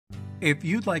If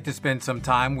you'd like to spend some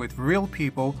time with real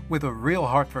people with a real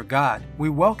heart for God, we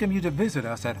welcome you to visit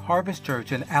us at Harvest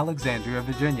Church in Alexandria,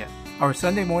 Virginia. Our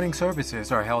Sunday morning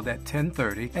services are held at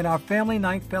 10:30, and our Family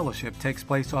Night Fellowship takes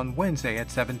place on Wednesday at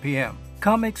 7 p.m.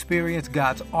 Come experience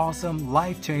God's awesome,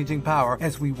 life-changing power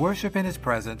as we worship in His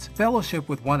presence, fellowship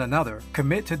with one another,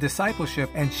 commit to discipleship,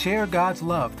 and share God's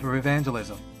love through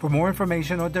evangelism. For more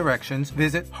information or directions,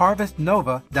 visit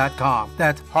harvestnova.com.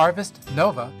 That's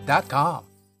harvestnova.com.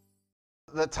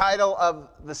 The title of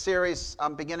the series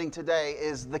I'm beginning today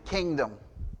is The Kingdom.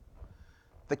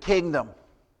 The Kingdom.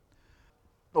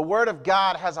 The Word of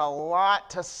God has a lot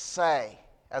to say,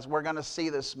 as we're going to see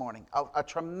this morning. A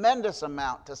tremendous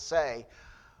amount to say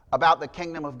about the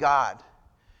kingdom of God.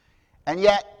 And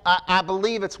yet, I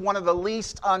believe it's one of the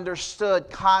least understood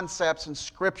concepts in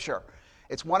Scripture.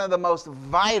 It's one of the most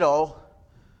vital,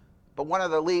 but one of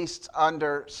the least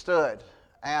understood.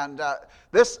 And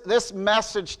this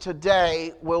message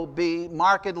today will be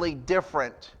markedly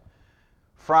different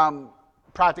from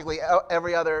practically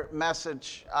every other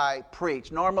message I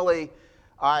preach. Normally,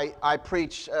 I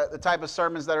preach the type of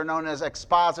sermons that are known as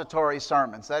expository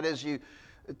sermons. That is, you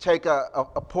take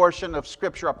a portion of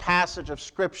Scripture, a passage of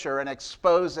Scripture, and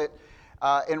expose it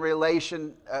in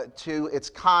relation to its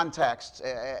context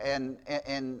and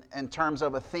in terms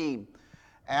of a theme.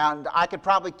 And I could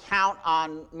probably count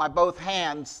on my both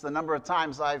hands the number of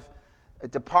times I've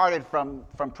departed from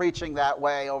preaching that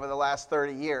way over the last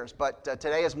 30 years. But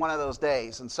today is one of those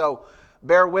days. And so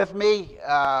bear with me,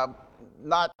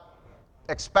 not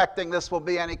expecting this will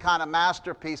be any kind of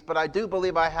masterpiece, but I do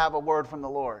believe I have a word from the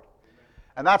Lord.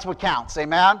 And that's what counts.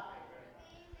 Amen?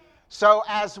 So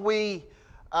as we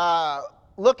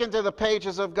look into the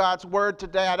pages of God's Word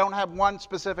today, I don't have one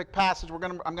specific passage. I'm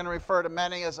going to refer to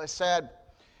many, as I said.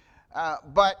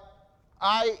 But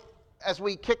as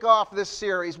we kick off this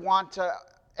series, want to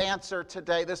answer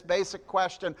today this basic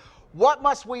question: what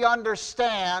must we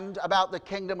understand about the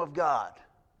kingdom of God?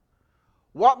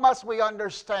 What must we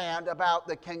understand about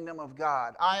the kingdom of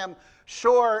God? I am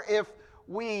sure if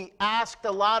we asked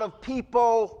a lot of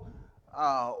people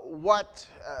what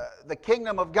the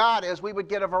kingdom of God is, we would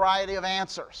get a variety of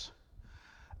answers.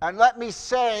 And let me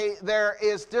say, there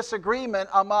is disagreement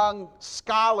among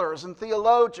scholars and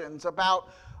theologians about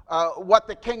what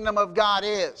the kingdom of God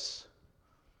is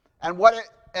and what it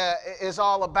is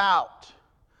all about.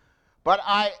 But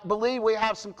I believe we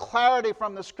have some clarity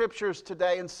from the Scriptures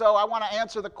today, and so I want to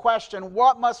answer the question,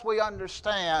 what must we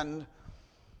understand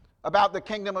about the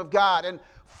kingdom of God? And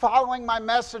following my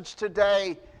message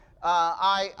today,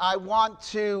 I want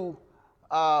to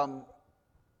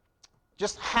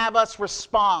just have us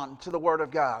respond to the Word of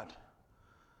God.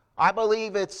 I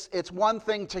believe it's one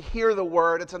thing to hear the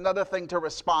Word, it's another thing to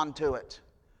respond to it.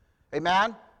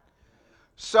 Amen?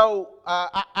 So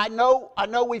I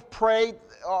know we've prayed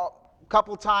a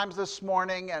couple times this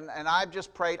morning, and I've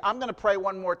just prayed. I'm going to pray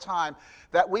one more time,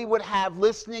 that we would have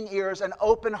listening ears and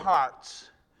open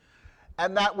hearts,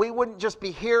 and that we wouldn't just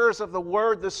be hearers of the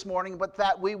Word this morning, but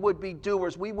that we would be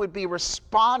doers. We would be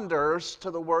responders to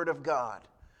the Word of God.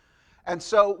 And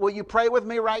so, will you pray with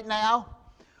me right now?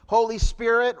 Holy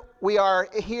Spirit, we are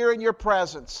here in your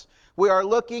presence. We are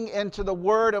looking into the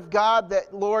Word of God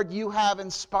that, Lord, you have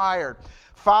inspired.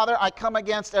 Father, I come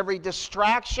against every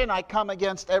distraction. I come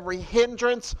against every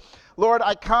hindrance. Lord,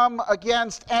 I come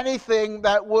against anything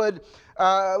that would,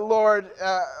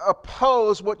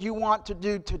 oppose what you want to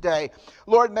do today.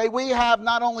 Lord, may we have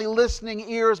not only listening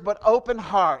ears, but open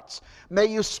hearts. May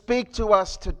you speak to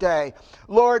us today.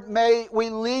 Lord, may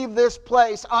we leave this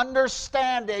place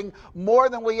understanding more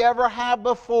than we ever have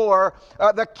before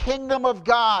the kingdom of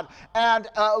God and,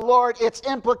 Lord, its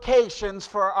implications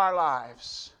for our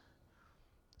lives.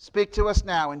 Speak to us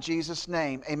now in Jesus'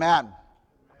 name. Amen.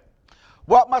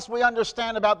 What must we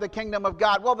understand about the kingdom of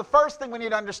God? Well, the first thing we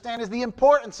need to understand is the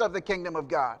importance of the kingdom of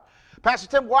God. Pastor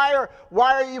Tim, why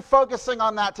are you focusing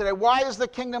on that today? Why is the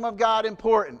kingdom of God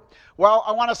important? Well,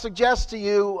 I want to suggest to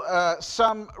you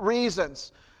some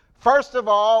reasons. First of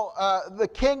all, the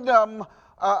kingdom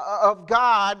of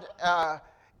God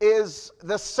is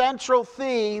the central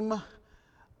theme.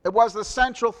 It was the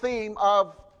central theme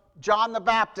of John the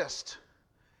Baptist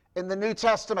in the New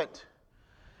Testament.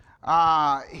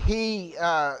 He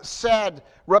said,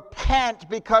 "Repent,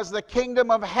 because the kingdom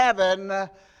of heaven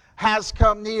has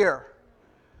come near."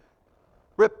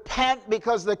 Repent,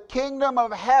 because the kingdom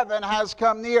of heaven has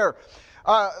come near.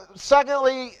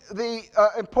 Secondly, the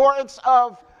importance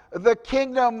of the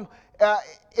kingdom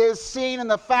is seen in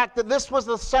the fact that this was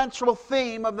the central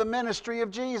theme of the ministry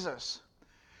of Jesus.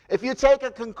 If you take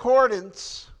a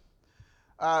concordance,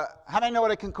 how many know what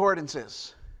a concordance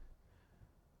is?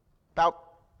 about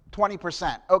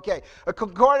 20%. Okay, a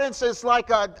concordance is like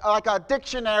a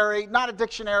dictionary, not a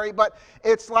dictionary, but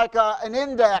it's like an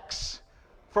index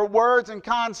for words and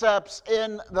concepts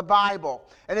in the Bible.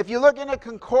 And if you look in a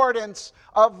concordance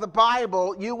of the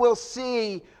Bible, you will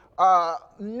see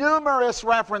numerous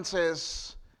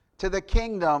references to the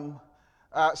kingdom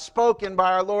spoken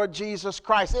by our Lord Jesus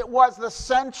Christ. It was the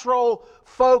central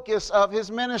focus of his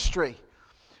ministry.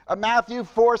 Matthew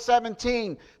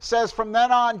 4:17 says, "From then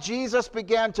on, Jesus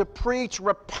began to preach,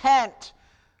 repent,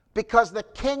 because the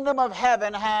kingdom of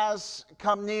heaven has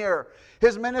come near."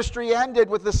 His ministry ended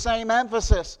with the same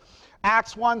emphasis.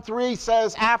 Acts 1:3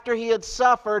 says, "After he had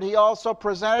suffered, he also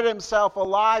presented himself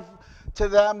alive to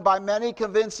them by many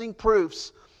convincing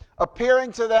proofs,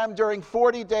 appearing to them during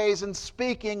 40 days and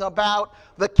speaking about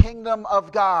the kingdom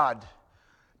of God."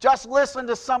 Just listen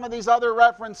to some of these other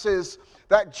references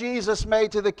that Jesus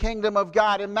made to the kingdom of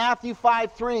God. In Matthew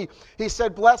 5:3, he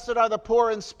said, "Blessed are the poor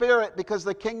in spirit, because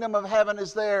the kingdom of heaven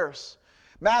is theirs."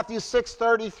 Matthew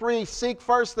 6:33, "Seek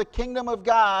first the kingdom of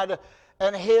God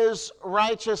and his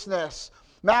righteousness."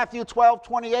 Matthew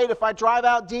 12:28, "If I drive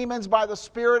out demons by the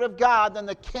Spirit of God, then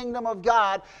the kingdom of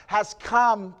God has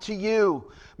come to you."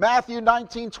 Matthew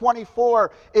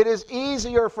 19:24, "It is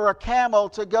easier for a camel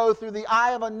to go through the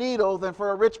eye of a needle than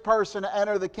for a rich person to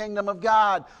enter the kingdom of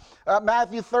God."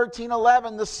 Matthew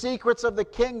 13:11, "The secrets of the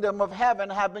kingdom of heaven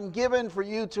have been given for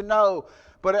you to know,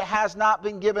 but it has not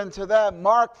been given to them."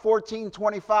 Mark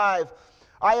 14:25,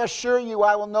 "I assure you,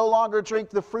 I will no longer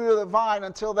drink the fruit of the vine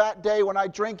until that day when I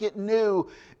drink it new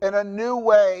in a new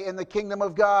way in the kingdom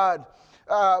of God."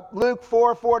 Luke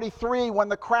 4:43, when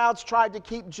the crowds tried to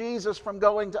keep Jesus from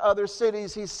going to other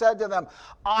cities, he said to them,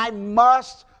 "I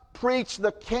must preach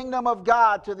the kingdom of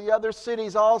God to the other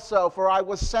cities also, for I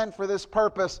was sent for this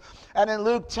purpose." And in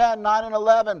Luke 10:9 and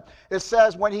 11, it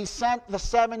says, when he sent the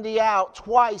 70 out,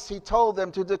 twice he told them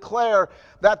to declare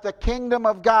that the kingdom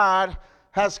of God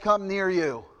has come near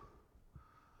you.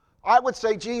 I would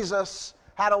say Jesus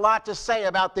had a lot to say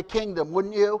about the kingdom,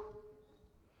 wouldn't you?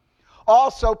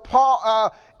 Also,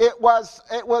 Paul, it was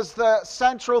the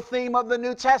central theme of the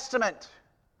New Testament.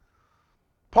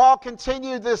 Paul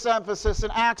continued this emphasis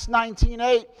in Acts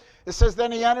 19:8. It says,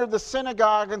 "Then he entered the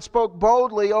synagogue and spoke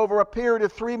boldly over a period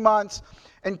of 3 months,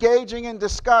 engaging in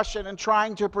discussion and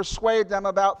trying to persuade them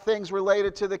about things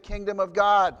related to the kingdom of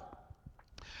God."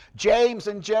 James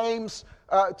in James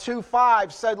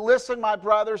 2:5 said, "Listen, my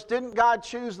brothers, didn't God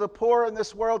choose the poor in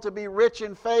this world to be rich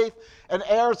in faith and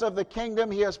heirs of the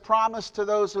kingdom he has promised to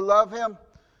those who love him?"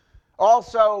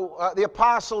 Also, the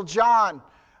Apostle John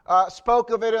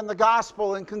spoke of it in the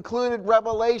gospel and concluded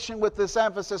Revelation with this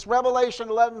emphasis. Revelation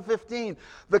 11:15,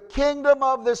 "The kingdom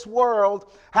of this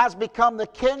world has become the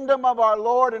kingdom of our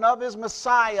Lord and of his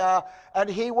Messiah, and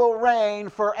he will reign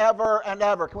forever and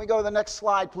ever." Can we go to the next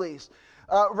slide, please?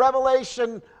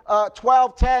 Revelation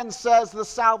 12:10 says, "The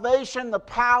salvation, the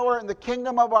power, and the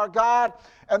kingdom of our God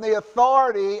and the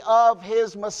authority of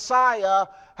his Messiah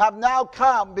have now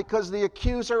come, because the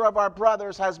accuser of our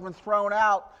brothers has been thrown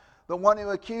out, the one who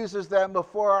accuses them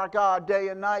before our God day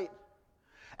and night."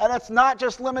 And it's not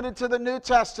just limited to the New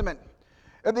Testament.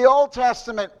 In the Old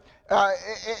Testament,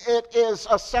 it is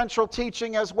a central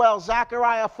teaching as well.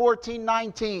 Zechariah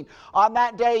 14:19, "On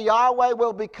that day Yahweh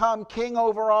will become king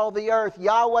over all the earth,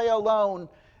 Yahweh alone,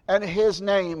 and his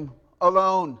name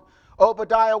alone."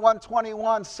 Obadiah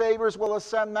 1:21, "Saviors will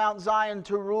ascend Mount Zion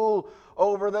to rule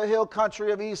over the hill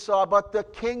country of Esau, but the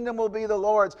kingdom will be the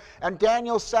Lord's." And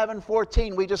Daniel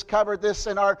 7:14, we just covered this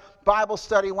in our Bible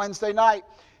study Wednesday night.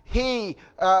 He,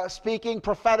 speaking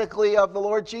prophetically of the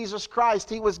Lord Jesus Christ,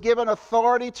 he was given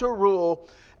authority to rule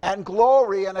and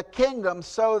glory and a kingdom,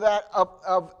 so that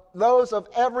of those of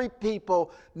every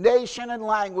people, nation, and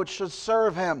language should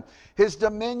serve him. His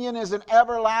dominion is an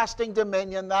everlasting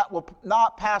dominion that will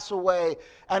not pass away,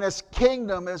 and his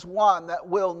kingdom is one that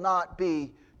will not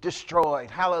be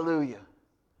destroyed. Hallelujah.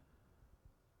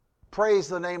 Praise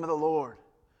the name of the Lord.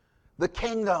 The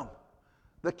kingdom.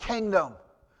 The kingdom.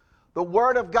 The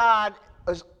Word of God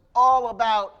is all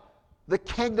about the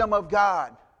kingdom of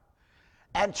God.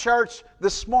 And church,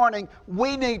 this morning,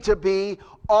 we need to be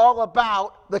all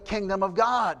about the kingdom of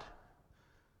God.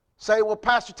 Say, "Well,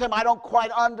 Pastor Tim, I don't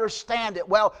quite understand it."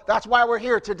 Well, that's why we're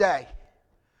here today.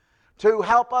 To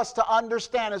help us to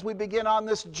understand as we begin on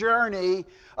this journey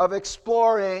of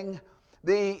exploring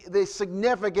the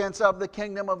significance of the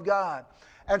kingdom of God.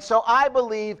 And so I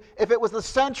believe if it was the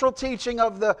central teaching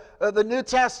of the New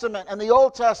Testament and the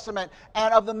Old Testament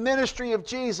and of the ministry of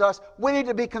Jesus, we need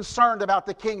to be concerned about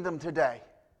the kingdom today.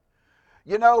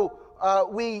 You know,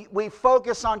 we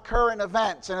focus on current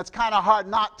events, and it's kind of hard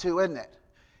not to, isn't it?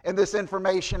 in this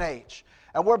information age.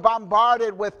 And we're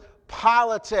bombarded with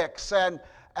politics and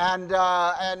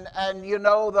you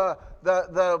know,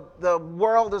 the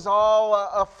world is all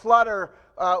aflutter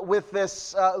with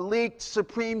this leaked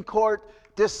Supreme Court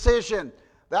decision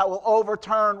that will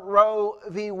overturn Roe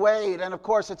v. Wade. And of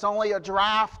course, it's only a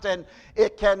draft, and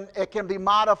it can be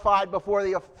modified before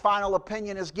the final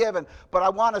opinion is given. But I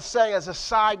want to say, as a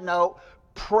side note,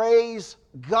 praise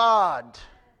God.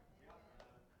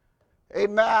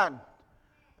 Amen.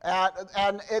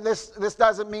 And this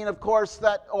doesn't mean, of course,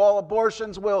 that all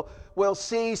abortions will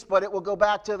cease, but it will go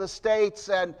back to the states,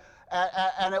 and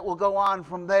it will go on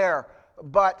from there.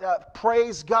 But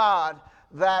praise God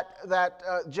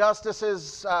that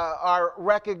justices are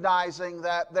recognizing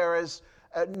that there is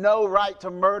no right to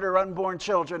murder unborn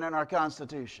children in our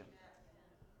Constitution.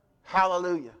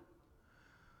 Hallelujah.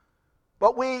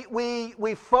 But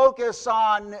we focus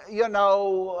on, you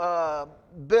know,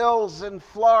 bills in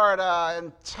Florida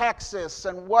and Texas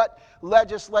and what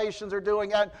legislations are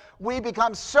doing, and we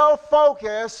become so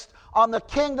focused on the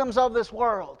kingdoms of this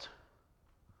world.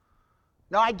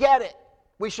 Now, I get it.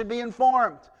 We should be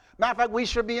informed. Matter of fact, we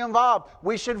should be involved.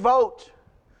 We should vote.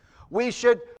 We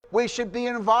should be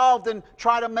involved and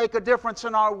try to make a difference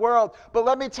in our world. But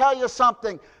let me tell you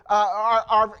something.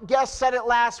 Our guest said it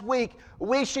last week.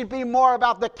 We should be more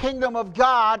about the kingdom of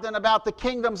God than about the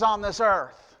kingdoms on this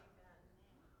earth.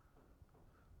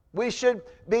 We should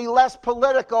be less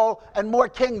political and more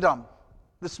kingdom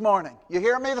this morning. You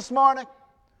hear me this morning?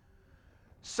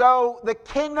 So the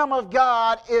kingdom of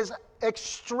God is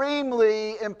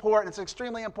extremely important. It's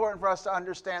extremely important for us to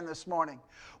understand this morning.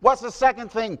 What's the second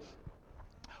thing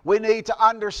we need to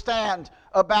understand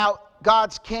about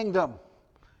God's kingdom?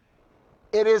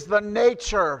 It is the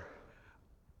nature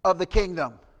of the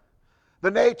kingdom.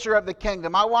 The nature of the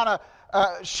kingdom. I want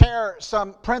to share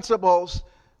some principles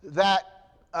that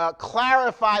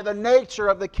clarify the nature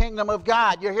of the kingdom of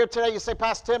God. You're here today, you say,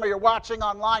 Pastor Tim, or you're watching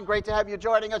online, great to have you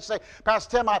joining us. You say,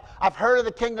 Pastor Tim, I've heard of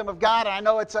the kingdom of God, and I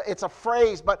know it's a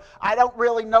phrase, but I don't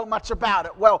really know much about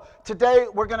it. Well, today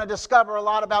we're going to discover a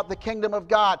lot about the kingdom of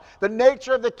God. The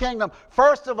nature of the kingdom.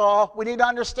 First of all, we need to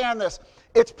understand this.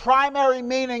 Its primary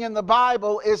meaning in the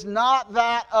Bible is not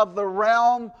that of the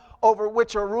realm over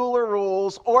which a ruler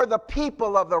rules, or the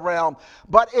people of the realm,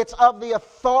 but it's of the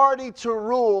authority to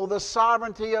rule, the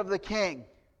sovereignty of the king.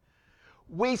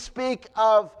 We speak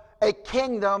of a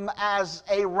kingdom as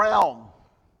a realm,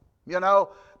 you know,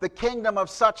 the kingdom of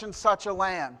such and such a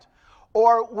land.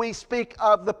 Or we speak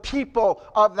of the people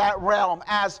of that realm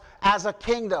as a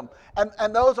kingdom.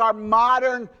 And those are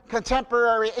modern,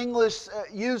 contemporary English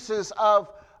uses of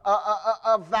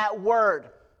that word.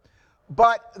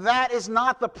 But that is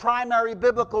not the primary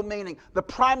biblical meaning. The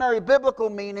primary biblical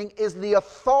meaning is the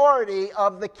authority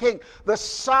of the king, the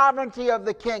sovereignty of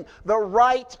the king, the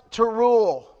right to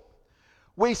rule.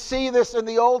 We see this in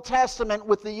the Old Testament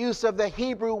with the use of the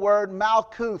Hebrew word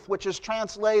malkuth, which is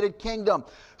translated kingdom.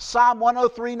 Psalm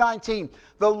 103:19.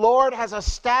 The Lord has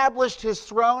established his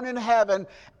throne in heaven,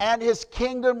 and his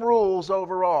kingdom rules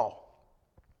over all.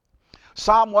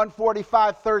 Psalm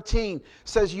 145:13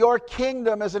 says, your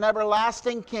kingdom is an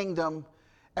everlasting kingdom,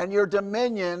 and your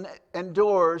dominion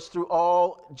endures through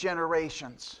all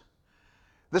generations.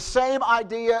 The same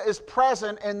idea is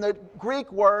present in the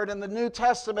Greek word in the New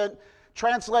Testament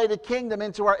translated kingdom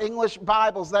into our English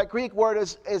Bibles. That Greek word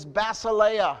is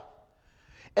basileia.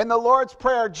 In the Lord's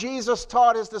Prayer, Jesus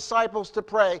taught his disciples to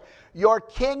pray, your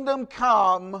kingdom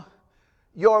come,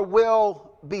 your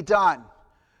will be done.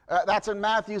 That's in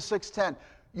Matthew 6:10.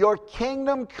 Your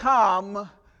kingdom come,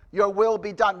 your will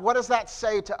be done. What does that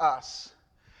say to us?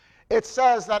 It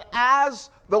says that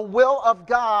as the will of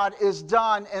God is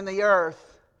done in the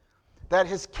earth, that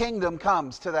his kingdom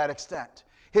comes to that extent.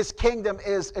 His kingdom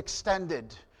is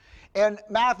extended. In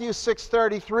Matthew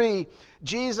 6:33,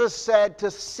 Jesus said to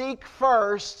seek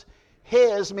first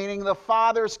his, meaning the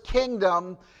Father's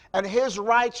kingdom, and his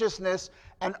righteousness,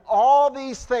 and all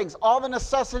these things, all the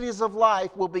necessities of life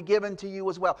will be given to you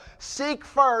as well. Seek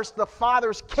first the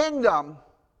Father's kingdom,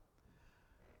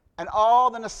 and all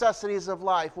the necessities of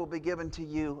life will be given to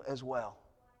you as well.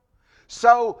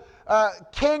 So,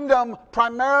 kingdom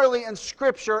primarily in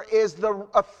Scripture is the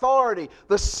authority,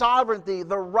 the sovereignty,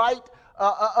 the right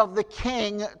of the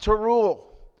king to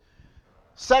rule.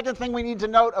 Second thing we need to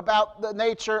note about the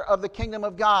nature of the kingdom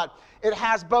of God, it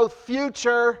has both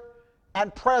future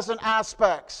and present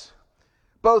aspects.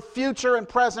 Both future and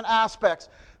present aspects.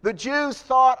 The Jews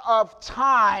thought of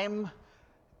time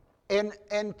in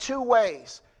two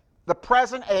ways. The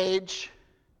present age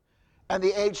and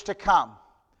the age to come.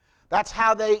 That's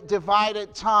how they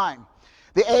divided time.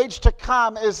 The age to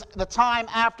come is the time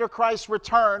after Christ's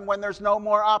return when there's no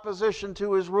more opposition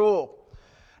to his rule.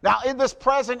 Now, in this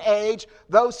present age,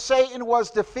 though Satan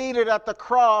was defeated at the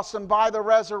cross and by the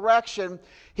resurrection,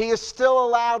 he is still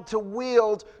allowed to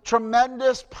wield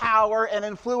tremendous power and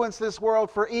influence this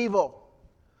world for evil.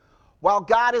 While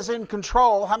God is in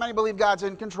control, how many believe God's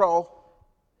in control?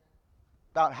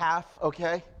 About half,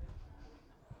 okay.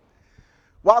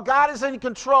 While God is in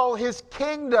control, his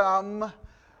kingdom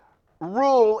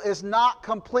rule is not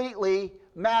completely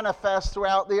manifest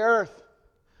throughout the earth.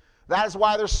 That is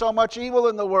why there's so much evil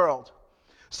in the world.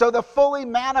 So the fully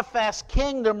manifest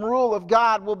kingdom rule of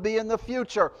God will be in the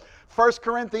future. 1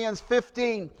 Corinthians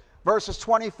 15, verses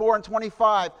 24 and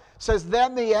 25 says,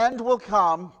 "Then the end will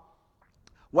come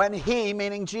when he,"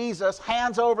 meaning Jesus,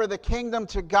 "hands over the kingdom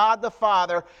to God the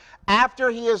Father, after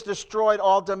he has destroyed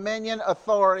all dominion,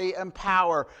 authority, and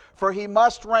power. For he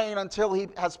must reign until he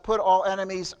has put all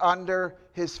enemies under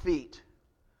his feet."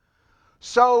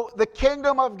 So the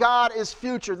kingdom of God is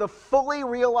future. The fully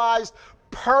realized,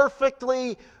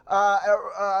 perfectly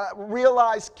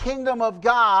realized kingdom of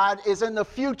God is in the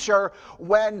future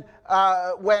when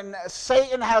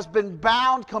Satan has been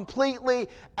bound completely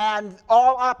and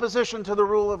all opposition to the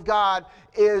rule of God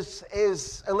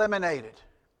is eliminated.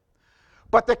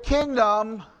 But the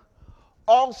kingdom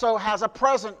also has a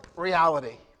present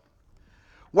reality.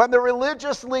 When the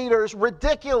religious leaders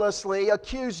ridiculously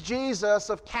accused Jesus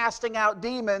of casting out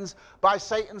demons by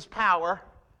Satan's power,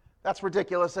 that's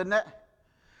ridiculous, isn't it?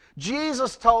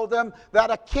 Jesus told them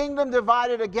that a kingdom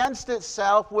divided against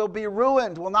itself will be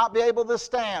ruined, will not be able to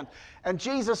stand. And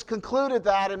Jesus concluded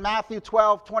that in Matthew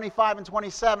 12, 25 and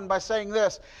 27 by saying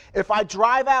this, "If I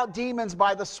drive out demons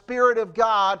by the Spirit of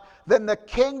God, then the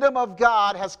kingdom of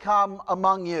God has come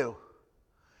among you."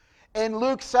 In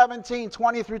Luke 17,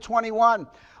 20 through 21,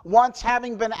 once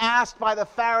having been asked by the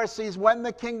Pharisees when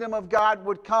the kingdom of God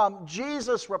would come,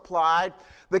 Jesus replied,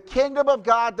 "The kingdom of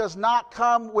God does not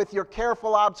come with your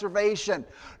careful observation,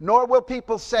 nor will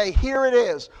people say, 'Here it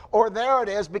is,' or 'There it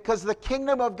is,' because the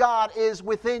kingdom of God is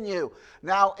within you."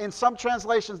 Now, in some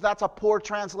translations, that's a poor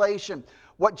translation.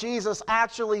 What Jesus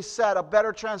actually said, a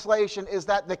better translation, is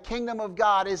that the kingdom of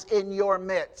God is in your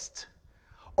midst,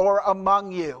 or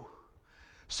among you.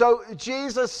 So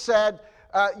Jesus said,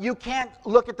 you can't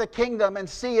look at the kingdom and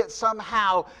see it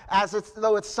somehow as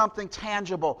though it's something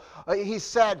tangible. He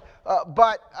said,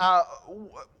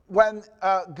 when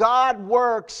God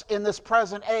works in this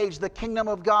present age, the kingdom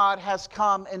of God has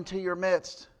come into your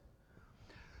midst.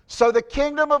 So the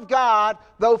kingdom of God,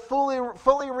 though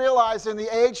fully realized in the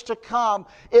age to come,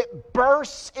 it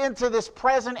bursts into this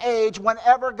present age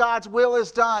whenever God's will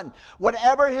is done,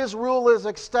 whenever his rule is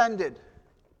extended.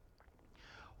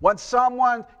 When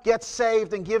someone gets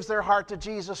saved and gives their heart to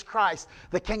Jesus Christ,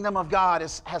 the kingdom of God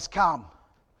has come.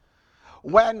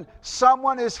 When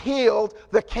someone is healed,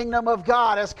 the kingdom of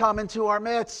God has come into our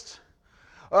midst.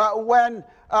 When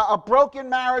a broken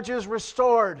marriage is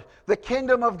restored, the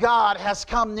kingdom of God has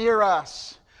come near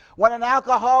us. When an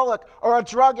alcoholic or a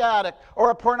drug addict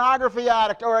or a pornography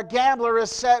addict or a gambler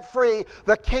is set free,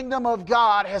 the kingdom of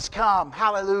God has come.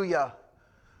 Hallelujah.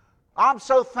 I'm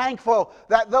so thankful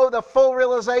that though the full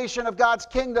realization of God's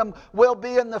kingdom will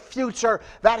be in the future,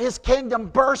 that his kingdom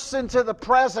bursts into the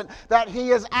present, that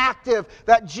he is active,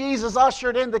 that Jesus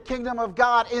ushered in the kingdom of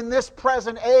God in this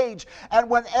present age. And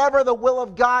whenever the will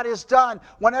of God is done,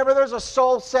 whenever there's a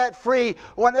soul set free,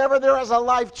 whenever there is a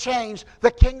life change, the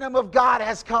kingdom of God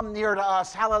has come near to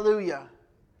us. Hallelujah.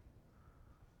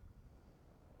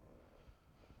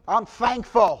 I'm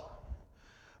thankful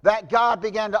that God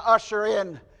began to usher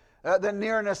in the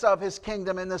nearness of his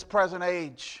kingdom in this present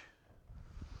age.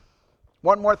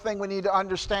 One more thing we need to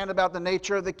understand about the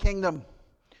nature of the kingdom.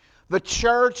 The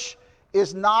church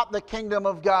is not the kingdom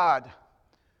of God.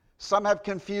 Some have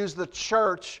confused the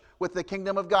church with the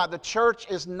kingdom of God. The church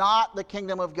is not the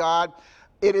kingdom of God.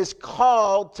 It is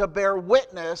called to bear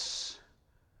witness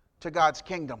to God's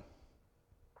kingdom.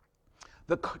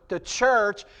 The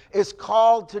church is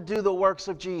called to do the works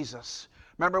of Jesus.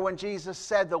 Remember when Jesus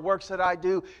said, "The works that I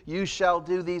do, you shall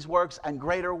do these works, and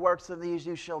greater works than these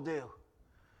you shall do."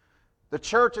 The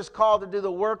church is called to do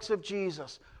the works of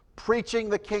Jesus, preaching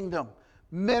the kingdom,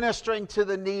 ministering to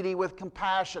the needy with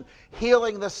compassion,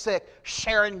 healing the sick,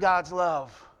 sharing God's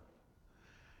love.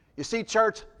 You see,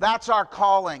 church, that's our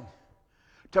calling,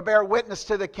 to bear witness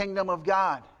to the kingdom of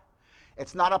God.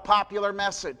 It's not a popular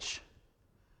message.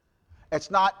 It's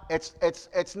not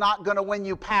going to win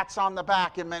you pats on the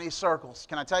back in many circles.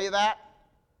 Can I tell you that?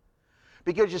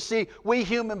 Because you see, we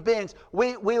human beings,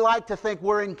 we like to think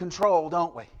we're in control,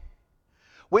 don't we?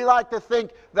 We like to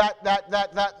think that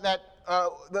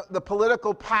the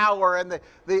political power and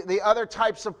the other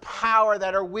types of power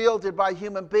that are wielded by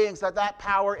human beings, that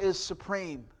power is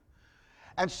supreme.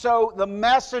 And so the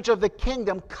message of the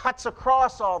kingdom cuts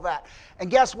across all that.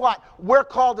 And guess what? We're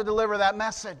called to deliver that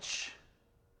message.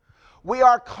 We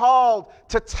are called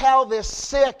to tell this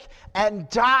sick and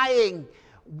dying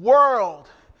world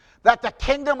that the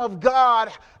kingdom of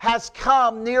God has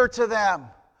come near to them.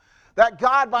 That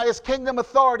God, by His kingdom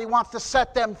authority, wants to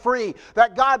set them free.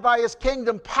 That God, by His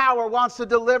kingdom power, wants to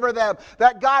deliver them.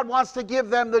 That God wants to give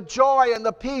them the joy and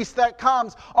the peace that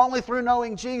comes only through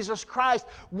knowing Jesus Christ.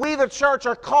 We, the church,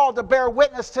 are called to bear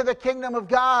witness to the kingdom of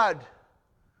God.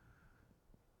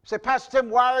 You say, Pastor Tim,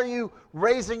 why are you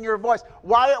raising your voice?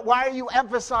 Why are you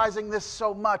emphasizing this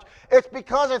so much? It's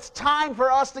because it's time for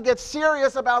us to get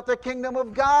serious about the kingdom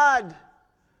of God.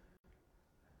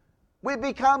 We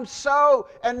become so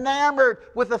enamored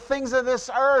with the things of this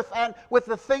earth and with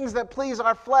the things that please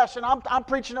our flesh. And I'm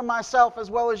preaching to myself as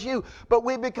well as you. But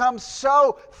we become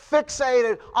so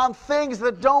fixated on things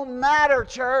that don't matter,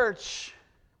 church.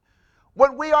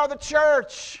 When we are the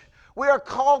church, we are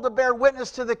called to bear witness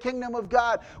to the kingdom of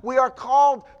God. We are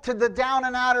called to the down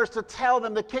and outers to tell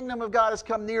them the kingdom of God has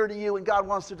come near to you and God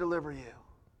wants to deliver you.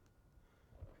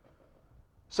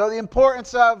 So the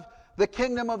importance of the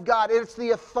kingdom of God, it's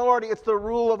the authority, it's the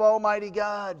rule of Almighty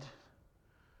God.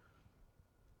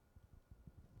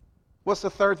 What's the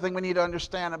third thing we need to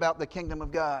understand about the kingdom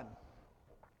of God?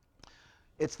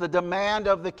 It's the demand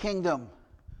of the kingdom,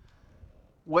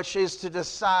 which is to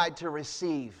decide to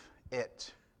receive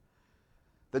it.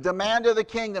 The demand of the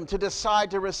kingdom, to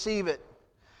decide to receive it.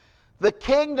 The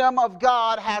kingdom of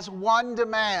God has one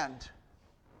demand: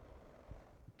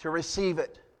 to receive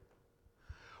it.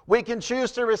 We can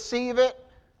choose to receive it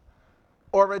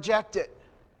or reject it.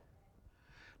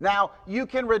 Now, you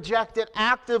can reject it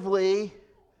actively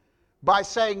by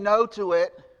saying no to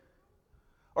it.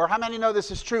 Or how many know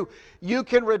this is true? You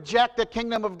can reject the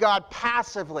kingdom of God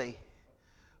passively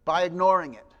by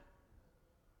ignoring it.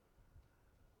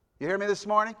 You hear me this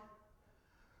morning?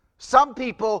 Some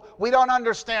people, we don't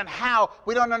understand how,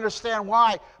 we don't understand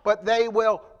why, but they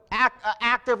will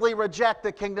actively reject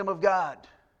the kingdom of God.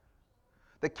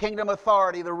 The kingdom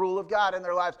authority, the rule of God in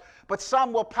their lives. But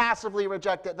some will passively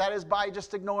reject it. That is by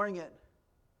just ignoring it.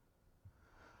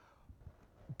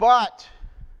 But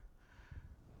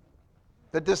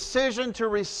the decision to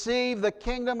receive the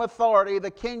kingdom authority,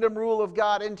 the kingdom rule of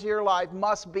God into your life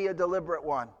must be a deliberate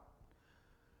one.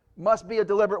 Must be a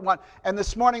deliberate one. And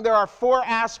this morning there are 4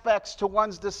 aspects to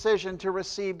one's decision to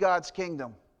receive God's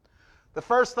kingdom. The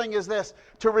first thing is this: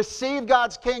 to receive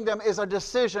God's kingdom is a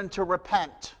decision to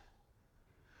repent.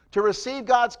 To receive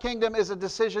God's kingdom is a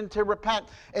decision to repent.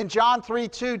 In John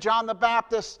 3:2, John the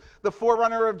Baptist, the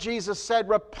forerunner of Jesus, said,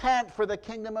 "Repent, for the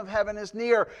kingdom of heaven is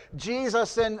near."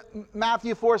 Jesus in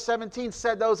Matthew 4:17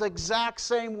 said those exact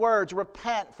same words: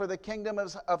 "Repent, for the kingdom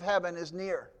of heaven is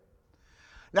near."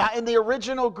 Now, in the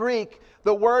original Greek,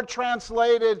 the word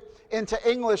translated into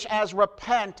English as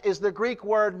repent is the Greek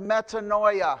word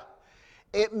metanoia.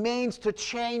 It means to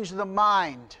change the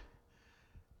mind.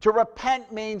 To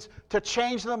repent means to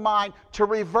change the mind, to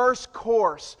reverse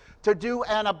course, to do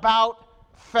an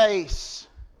about-face.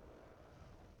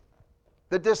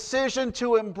 The decision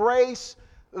to embrace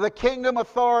the kingdom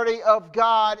authority of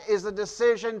God is a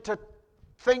decision to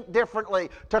think differently,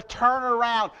 to turn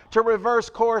around, to reverse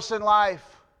course in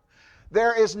life.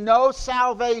 There is no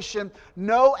salvation,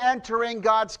 no entering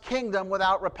God's kingdom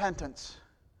without repentance.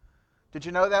 Did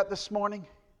you know that this morning?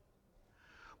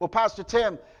 Well, Pastor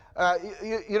Tim,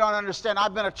 you don't understand.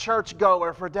 I've been a church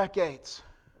goer for decades.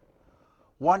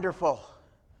 Wonderful.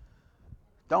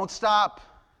 Don't stop.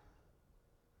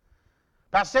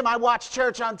 Pastor Tim, I watch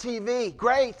church on TV.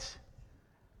 Great.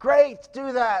 Great.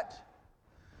 Do that.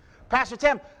 Pastor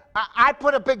Tim, I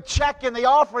put a big check in the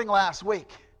offering last week.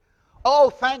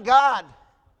 Oh, thank God.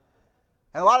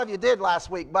 And a lot of you did last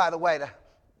week, by the way,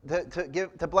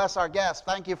 to bless our guests.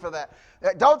 Thank you for that.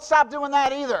 Don't stop doing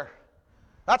that either.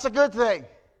 That's a good thing.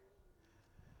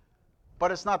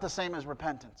 But it's not the same as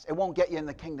repentance. It won't get you in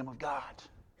the kingdom of God.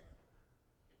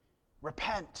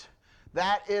 Repent.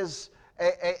 That is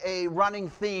a running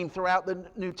theme throughout the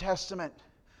New Testament.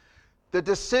 The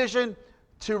decision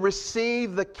to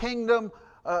receive the kingdom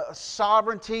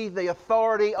sovereignty, the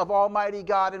authority of Almighty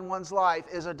God in one's life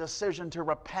is a decision to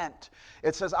repent.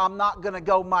 It says, I'm not going to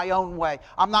go my own way.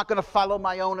 I'm not going to follow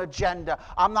my own agenda.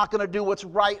 I'm not going to do what's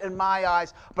right in my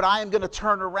eyes, but I am going to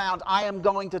turn around. I am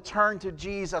going to turn to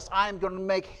Jesus. I am going to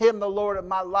make Him the Lord of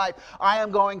my life. I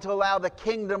am going to allow the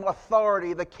kingdom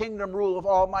authority, the kingdom rule of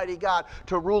Almighty God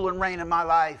to rule and reign in my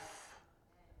life.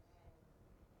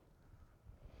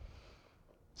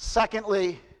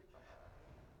 Secondly,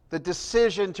 the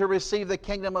decision to receive the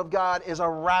kingdom of God is a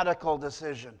radical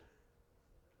decision.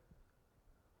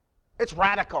 It's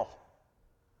radical.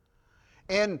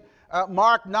 In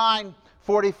Mark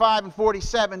 9:45 and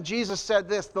 47, Jesus said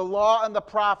this, "The law and the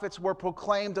prophets were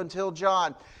proclaimed until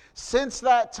John. Since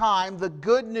that time, the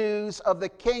good news of the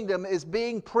kingdom is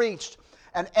being preached,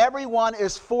 and everyone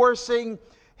is forcing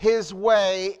his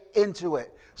way into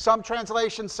it." Some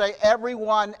translations say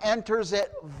everyone enters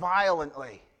it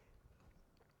violently.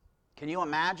 Can you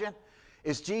imagine?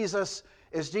 Is Jesus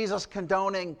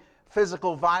condoning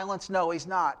physical violence? No, he's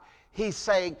not. He's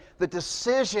saying the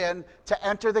decision to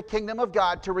enter the kingdom of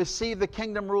God, to receive the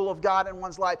kingdom rule of God in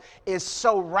one's life, is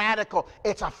so radical.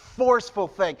 It's a forceful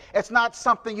thing. It's not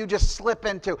something you just slip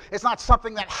into. It's not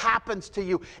something that happens to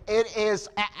you. It is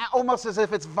almost as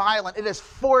if it's violent. It is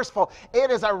forceful. It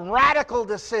is a radical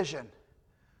decision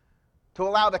to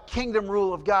allow the kingdom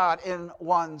rule of God in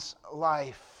one's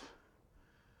life.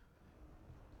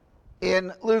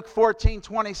 In Luke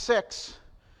 14:26,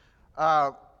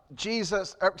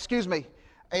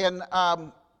 in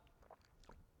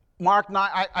Mark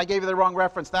 9, I gave you the wrong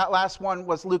reference. That last one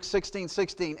was Luke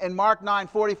 16:16. In Mark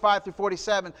 9:45 through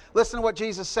 47, listen to what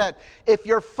Jesus said. "If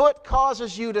your foot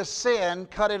causes you to sin,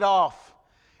 cut it off.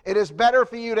 It is better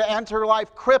for you to enter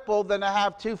life crippled than to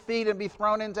have 2 feet and be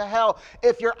thrown into hell.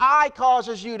 If your eye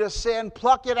causes you to sin,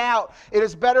 pluck it out. It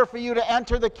is better for you to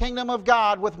enter the kingdom of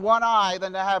God with 1 eye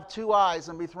than to have 2 eyes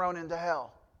and be thrown into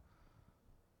hell."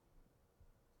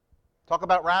 Talk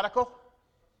about radical.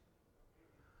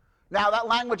 Now, that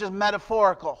language is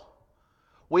metaphorical.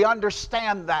 We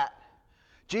understand that.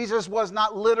 Jesus was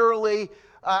not literally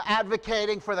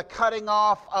advocating for the cutting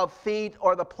off of feet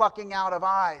or the plucking out of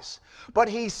eyes. But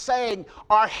he's saying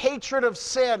our hatred of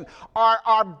sin,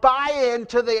 our buy-in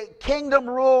to the kingdom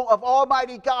rule of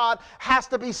Almighty God has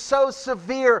to be so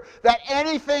severe that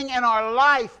anything in our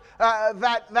life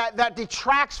that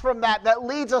detracts from that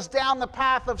leads us down the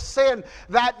path of sin,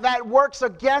 that works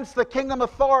against the kingdom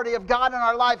authority of God in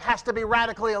our life has to be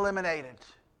radically eliminated.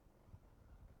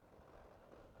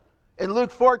 In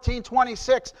Luke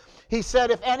 14:26, he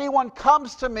said, "If anyone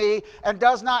comes to me and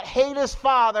does not hate his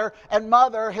father and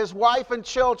mother, his wife and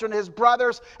children, his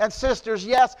brothers and sisters,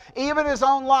 yes, even his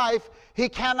own life, he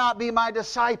cannot be my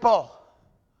disciple."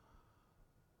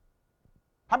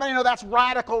 How many know that's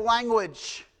radical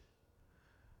language?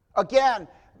 Again,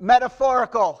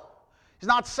 metaphorical. He's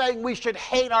not saying we should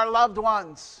hate our loved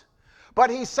ones. But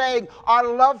he's saying our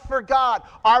love for God,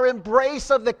 our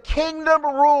embrace of the kingdom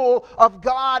rule of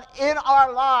God in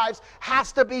our lives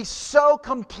has to be so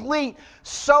complete,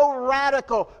 so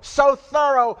radical, so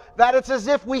thorough that it's as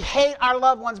if we hate our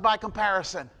loved ones by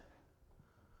comparison.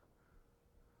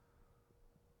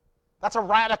 That's a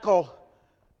radical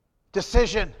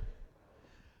decision.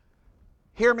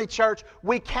 Hear me, church.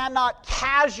 We cannot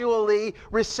casually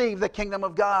receive the kingdom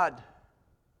of God.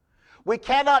 We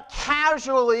cannot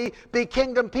casually be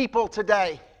kingdom people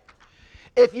today.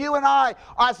 If you and I,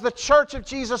 as the Church of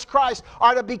Jesus Christ,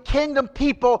 are to be kingdom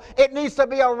people, it needs to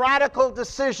be a radical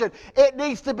decision. It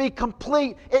needs to be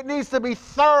complete. It needs to be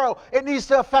thorough. It needs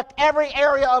to affect every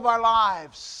area of our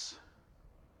lives.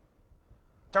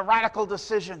 It's a radical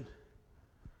decision.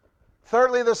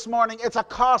 Thirdly, this morning, it's a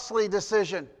costly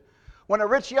decision. When a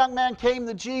rich young man came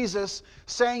to Jesus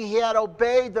saying he had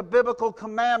obeyed the biblical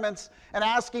commandments and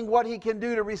asking what he can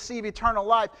do to receive eternal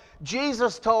life,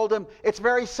 Jesus told him, it's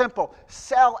very simple.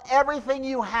 Sell everything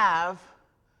you have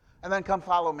and then come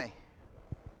follow me.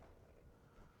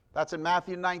 That's in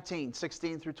Matthew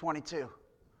 19:16 through 22.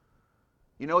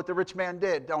 You know what the rich man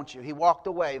did, don't you? He walked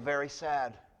away very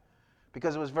sad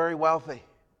because he was very wealthy.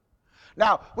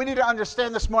 Now, we need to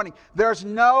understand this morning, there's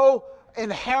no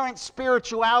inherent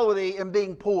spirituality in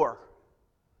being poor.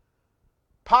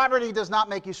 Poverty does not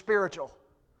make you spiritual.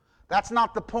 That's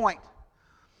not the point.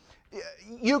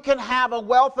 You can have a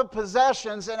wealth of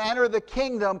possessions and enter the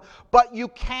kingdom, but you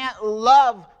can't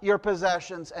love your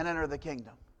possessions and enter the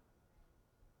kingdom.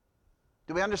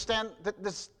 Do we understand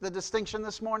the distinction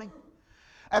this morning?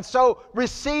 And so,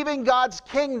 receiving God's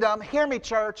kingdom, hear me,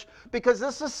 church, because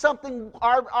this is something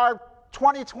our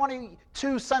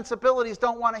 2022 sensibilities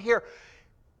don't want to hear.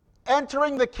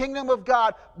 Entering the kingdom of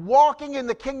God, walking in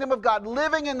the kingdom of God,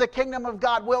 living in the kingdom of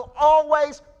God will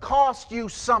always cost you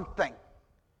something.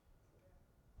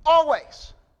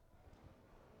 Always.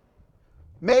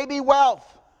 Maybe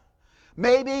wealth.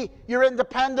 Maybe your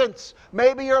independence.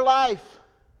 Maybe your life.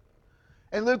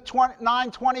 In Luke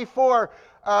 9:24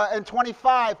 and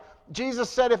 25, Jesus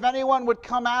said, "If anyone would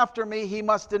come after me, he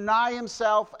must deny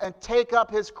himself and take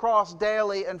up his cross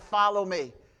daily and follow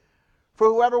me. For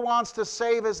whoever wants to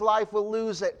save his life will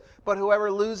lose it, but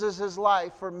whoever loses his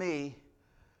life for me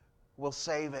will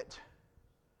save it.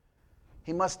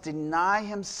 He must deny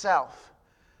himself.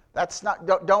 That's not,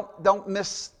 don't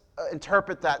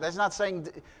misinterpret that. That's not saying,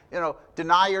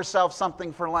 deny yourself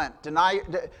something for Lent. Deny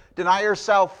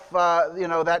yourself,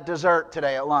 that dessert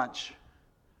today at lunch.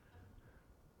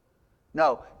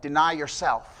 No, deny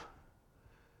yourself.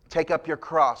 Take up your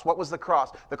cross. What was the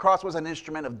cross? The cross was an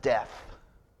instrument of death.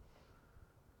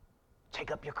 Take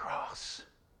up your cross.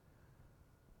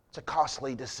 It's a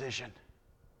costly decision.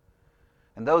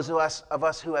 And those of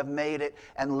us who have made it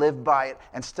and live by it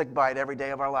and stick by it every day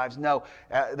of our lives know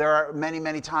there are many,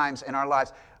 many times in our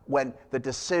lives when the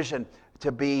decision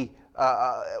to be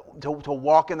to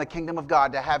walk in the kingdom of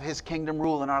God, to have His kingdom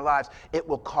rule in our lives, it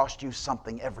will cost you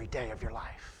something every day of your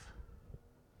life.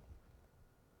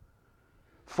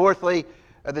 Fourthly,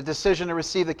 the decision to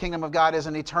receive the kingdom of God is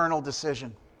an eternal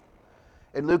decision.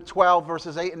 In Luke 12,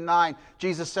 verses 8 and 9,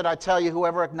 Jesus said, I tell you,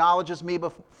 whoever acknowledges me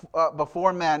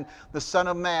before men, the Son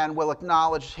of Man will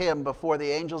acknowledge him before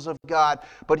the angels of God.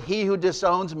 But he who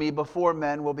disowns me before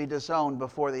men will be disowned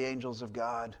before the angels of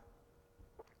God.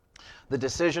 The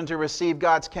decision to receive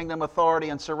God's kingdom authority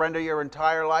and surrender your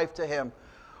entire life to Him,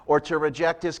 or to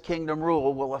reject His kingdom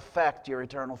rule, will affect your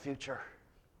eternal future.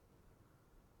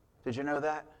 Did you know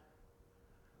that?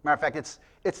 Matter of fact,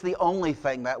 it's the only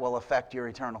thing that will affect your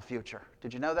eternal future.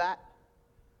 Did you know that?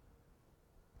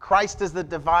 Christ is the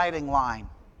dividing line.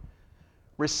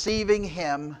 Receiving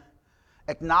Him,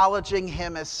 acknowledging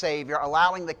Him as Savior,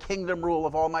 allowing the kingdom rule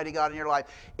of Almighty God in your life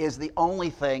is the only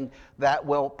thing that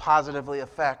will positively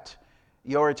affect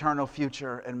your eternal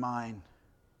future and mine.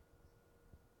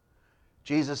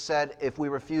 Jesus said, if we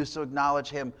refuse to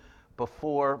acknowledge Him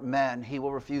before men, He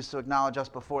will refuse to acknowledge us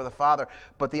before the Father.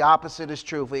 But the opposite is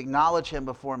true. If we acknowledge Him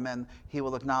before men, He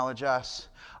will acknowledge us.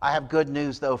 I have good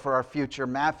news, though, for our future.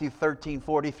 Matthew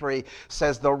 13:43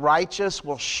 says, the righteous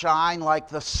will shine like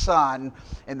the sun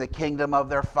in the kingdom of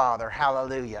their Father.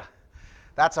 Hallelujah.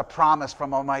 That's a promise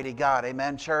from Almighty God.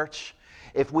 Amen, church?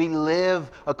 If we live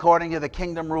according to the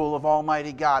kingdom rule of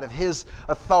Almighty God, if His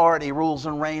authority rules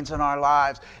and reigns in our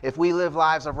lives, if we live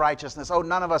lives of righteousness,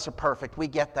 none of us are perfect. We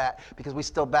get that because we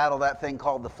still battle that thing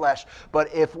called the flesh.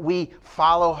 But if we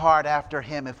follow hard after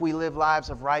Him, if we live lives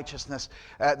of righteousness,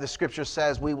 the Scripture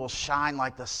says we will shine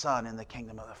like the sun in the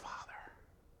kingdom of the Father.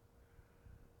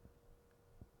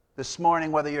 This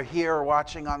morning, whether you're here or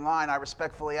watching online, I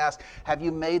respectfully ask, have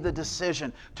you made the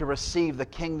decision to receive the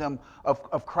kingdom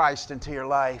of Christ into your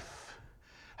life?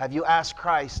 Have you asked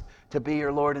Christ to be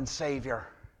your Lord and Savior?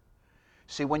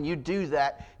 See, when you do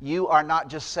that, you are not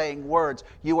just saying words.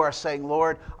 You are saying,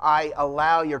 Lord, I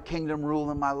allow your kingdom rule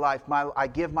in my life. I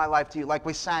give my life to you. Like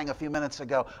we sang a few minutes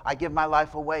ago, I give my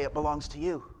life away. It belongs to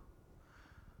you.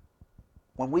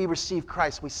 When we receive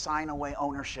Christ, we sign away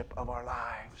ownership of our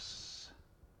lives.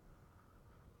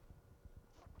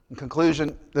 In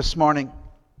conclusion, this morning,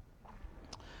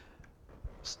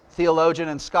 theologian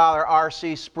and scholar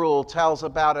R.C. Sproul tells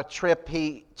about a trip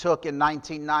he took in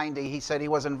 1990. He said he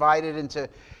was invited into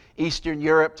Eastern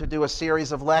Europe to do a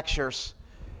series of lectures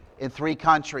in 3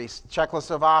 countries,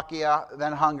 Czechoslovakia,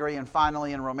 then Hungary, and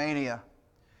finally in Romania.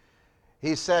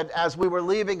 He said, as we were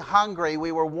leaving Hungary,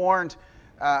 we were warned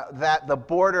that the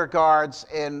border guards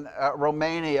in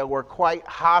Romania were quite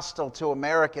hostile to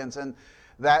Americans, and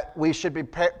that we should be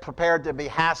prepared to be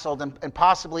hassled and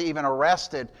possibly even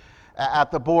arrested at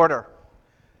the border.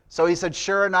 So he said,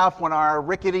 sure enough, when our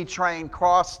rickety train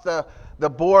crossed the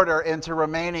border into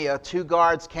Romania, 2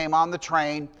 guards came on the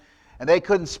train, and they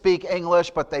couldn't speak English,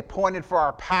 but they pointed for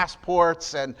our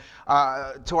passports and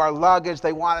to our luggage.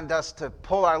 They wanted us to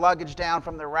pull our luggage down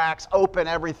from the racks, open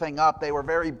everything up. They were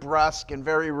very brusque and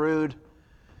very rude.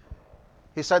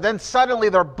 He said, then suddenly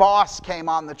their boss came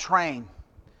on the train.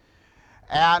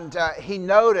 And he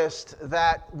noticed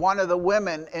that one of the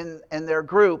women in their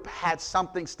group had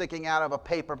something sticking out of a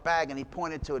paper bag, and he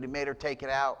pointed to it. He made her take it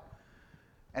out.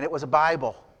 And it was a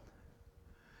Bible.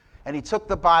 And he took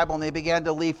the Bible and he began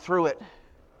to leaf through it.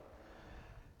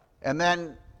 And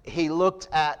then he looked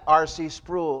at R.C.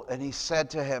 Sproul and he said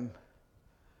to him,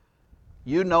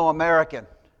 you know American,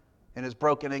 in his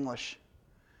broken English.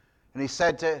 And he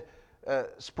said to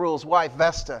Sproul's wife,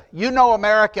 Vesta, you know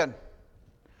American.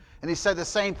 And he said the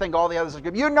same thing to all the others in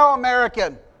the group. You know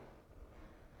American.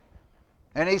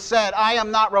 And he said, I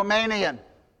am not Romanian.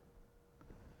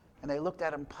 And they looked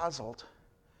at him puzzled,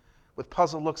 with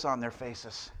puzzled looks on their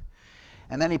faces.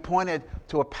 And then he pointed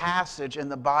to a passage in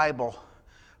the Bible,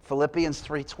 Philippians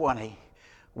 3:20,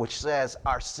 which says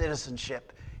our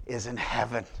citizenship is in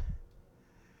heaven.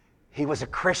 He was a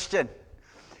Christian.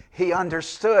 He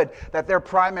understood that their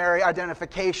primary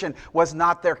identification was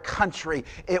not their country,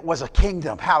 it was a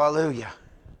kingdom. Hallelujah.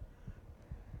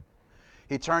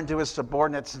 He turned to his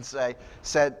subordinates and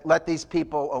said, let these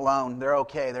people alone. They're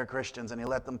okay, they're Christians. And he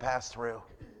let them pass through.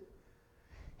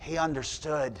 He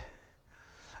understood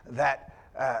that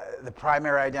the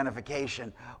primary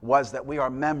identification was that we are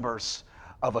members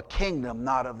of a kingdom,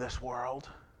 not of this world.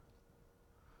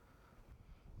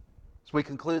 As we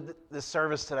conclude this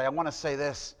service today, I want to say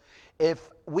this. If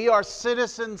we are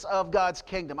citizens of God's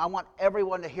kingdom, I want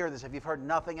everyone to hear this if you've heard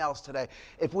nothing else today.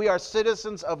 If we are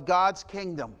citizens of God's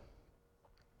kingdom,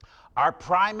 our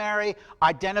primary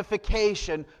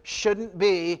identification shouldn't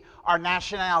be our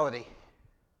nationality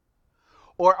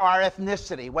or our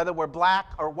ethnicity, whether we're black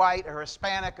or white or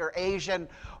Hispanic or Asian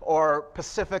or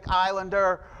Pacific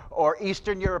Islander or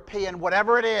Eastern European,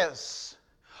 whatever it is.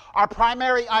 Our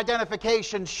primary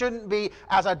identification shouldn't be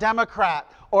as a Democrat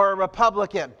or a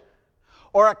Republican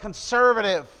or a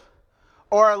conservative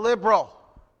or a liberal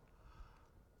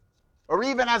or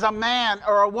even as a man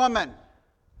or a woman.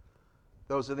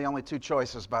 Those are the only two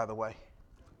choices, by the way.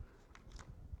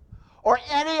 Or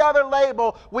any other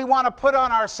label we want to put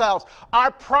on ourselves.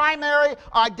 Our primary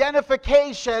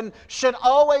identification should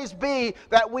always be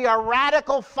that we are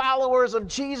radical followers of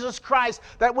Jesus Christ,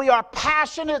 that we are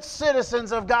passionate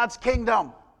citizens of God's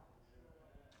kingdom.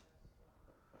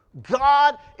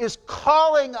 God is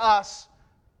calling us,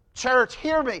 church,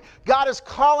 hear me, God is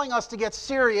calling us to get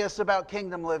serious about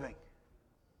kingdom living.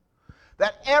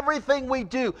 That everything we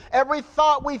do, every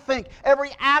thought we think,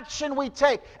 every action we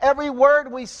take, every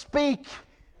word we speak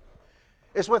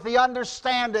is with the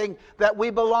understanding that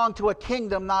we belong to a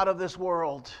kingdom not of this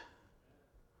world.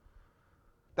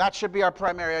 That should be our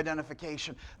primary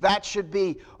identification. That should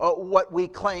be what we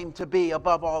claim to be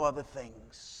above all other things.